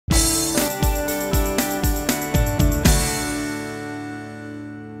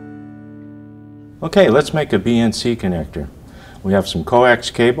Okay, let's make a BNC connector. We have some coax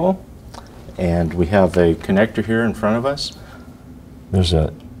cable and we have a connector here in front of us. There's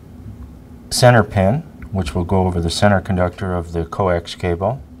a center pin which will go over the center conductor of the coax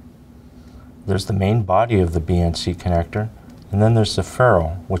cable. There's the main body of the BNC connector, and then there's the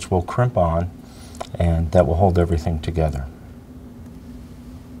ferrule which will crimp on and that will hold everything together.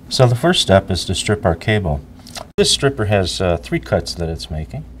 So the first step is to strip our cable. This stripper has 3 cuts that it's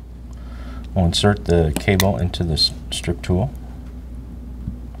making. We'll insert the cable into this strip tool.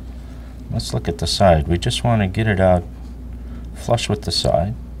 Let's look at the side. We just want to get it out flush with the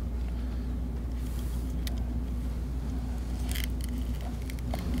side.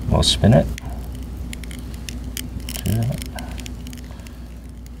 We'll spin it. Do that.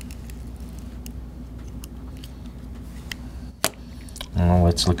 Now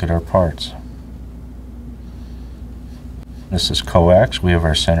let's look at our parts. This is coax. We have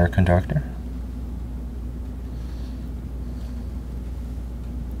our center conductor.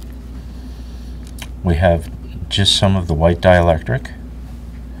 We have just some of the white dielectric,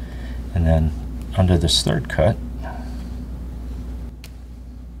 and then under this third cut.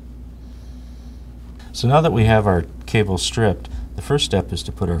 So now that we have our cable stripped, the first step is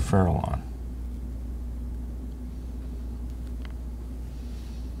to put our ferrule on.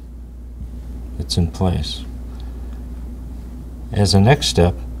 It's in place. As a next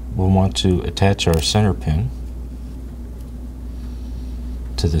step, we'll want to attach our center pin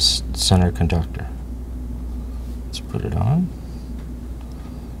to this center conductor. Let's put it on.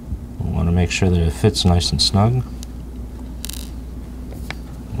 We want to make sure that it fits nice and snug.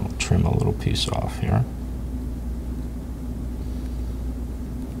 We'll trim a little piece off here.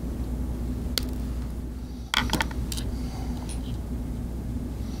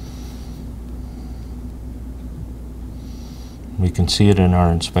 We can see it in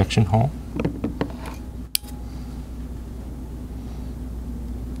our inspection hole.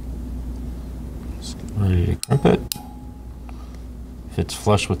 Let's get ready to crimp it. Fits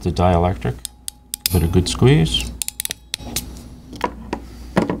flush with the dielectric. Give it a good squeeze. You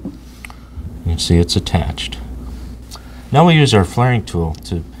can see it's attached. Now we use our flaring tool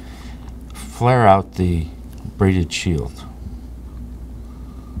to flare out the braided shield.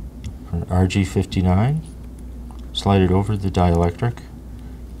 For an RG59. Slide it over the dielectric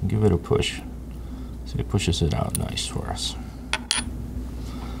and give it a push. So it pushes it out nice for us.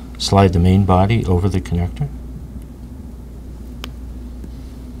 Slide the main body over the connector.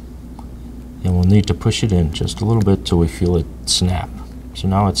 And we'll need to push it in just a little bit till we feel it snap. So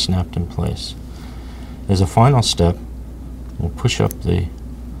now it's snapped in place. As a final step, we'll push up the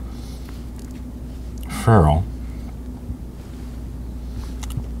ferrule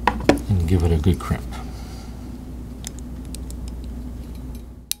and give it a good crimp.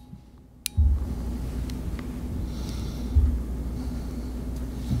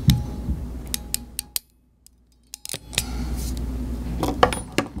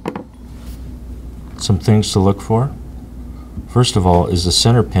 Some things to look for. First of all, is the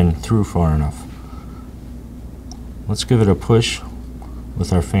center pin through far enough? Let's give it a push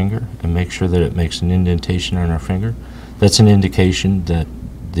with our finger and make sure that it makes an indentation on our finger. That's an indication that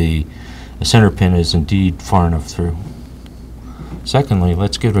the center pin is indeed far enough through. Secondly,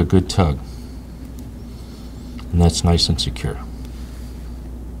 let's give it a good tug. And that's nice and secure.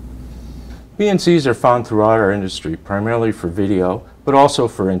 BNCs are found throughout our industry, primarily for video, but also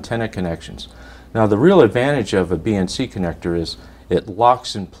for antenna connections. Now the real advantage of a BNC connector is it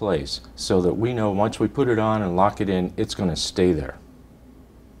locks in place so that we know once we put it on and lock it in, it's going to stay there.